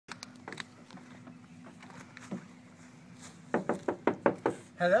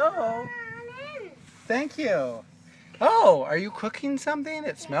Hello. Thank you. Oh, are you cooking something?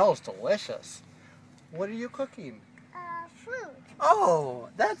 It smells delicious. What are you cooking? Fruit. Oh,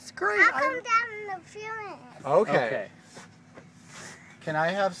 that's great. I'll come down and feel it. Okay. Can I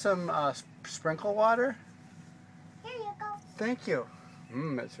have some sprinkle water? Here you go. Thank you.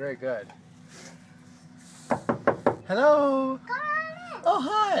 It's very good. Hello. Go on in. Oh,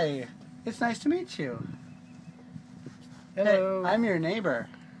 hi. It's nice to meet you. Hello. Hey, I'm your neighbor.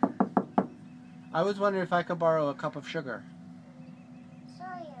 I was wondering if I could borrow a cup of sugar.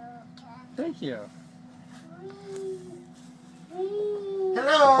 Sure you can. Thank you. Wee.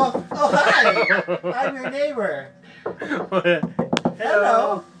 Hello. Oh, hi. I'm your neighbor.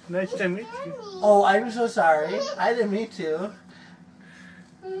 Hello. Nice to meet you. Oh, I'm so sorry. I didn't mean to.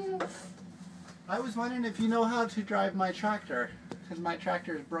 I was wondering if you know how to drive my tractor, because my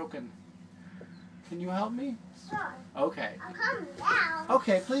tractor is broken. Can you help me? Sure. Okay. I'll come down.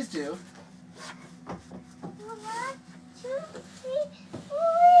 Okay, please do. 1, 2, 3.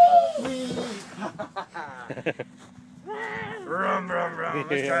 Wee. Whee! Rum, rum, rum.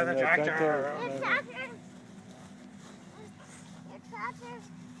 Let's try the tractor. Your tractor's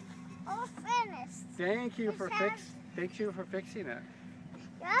all finished. Thank you for fixing it.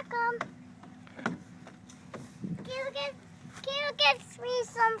 You're welcome. Can you get me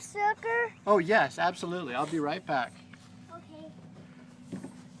some sugar? Oh yes, absolutely. I'll be right back. Okay.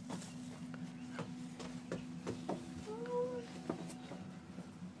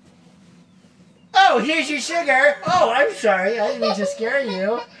 Oh, here's your sugar. Oh, I'm sorry. I didn't mean to scare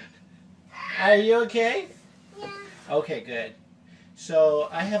you. Are you okay? Yeah. Okay, good. So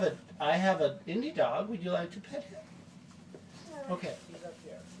I have an indie dog. Would you like to pet him? Sure. Okay, he's up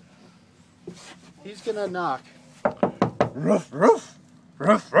here. He's gonna knock. Ruff, ruff.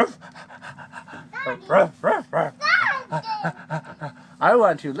 Ruff, ruff. Daddy. Ruff, ruff, ruff. Daddy. I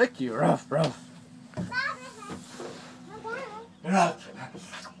want to lick you. Ruff, ruff. Ruff.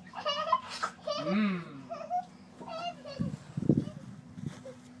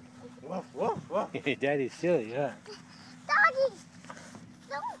 Woof, woof, woof. Daddy's silly, huh? Doggy,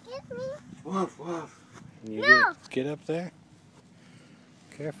 don't get me. Woof, woof. You No. get up there.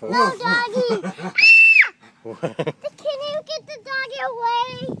 Careful. No, doggy. What? Can you get the doggy away?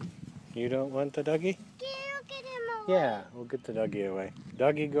 You don't want the doggy? Can you get him away? Yeah, we'll get the doggy away.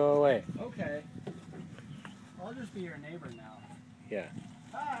 Doggy, go away. Okay. I'll just be your neighbor now. Yeah.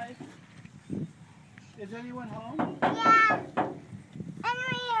 Hi. Is anyone home? Yeah.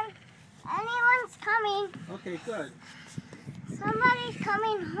 Anyone's coming. Okay, good. Somebody's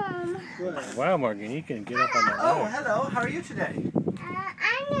coming home. Good. Wow, Morgan, you can get up on that Oh, ladder. hello. How are you today?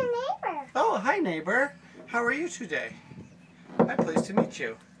 I'm your neighbor. Oh, hi, neighbor. How are you today? I'm pleased to meet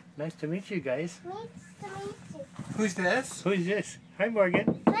you. Nice to meet you guys. Nice to meet you. Who's this? Who's this? Hi,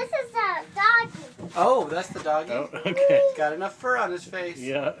 Morgan. This is a doggy. Oh, that's the doggy. Oh, okay. Got enough fur on his face.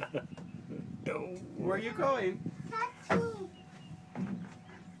 Yeah. Where are you going? Touch me.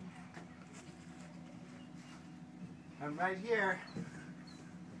 I'm right here.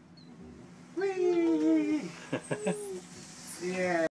 Whee! Yeah.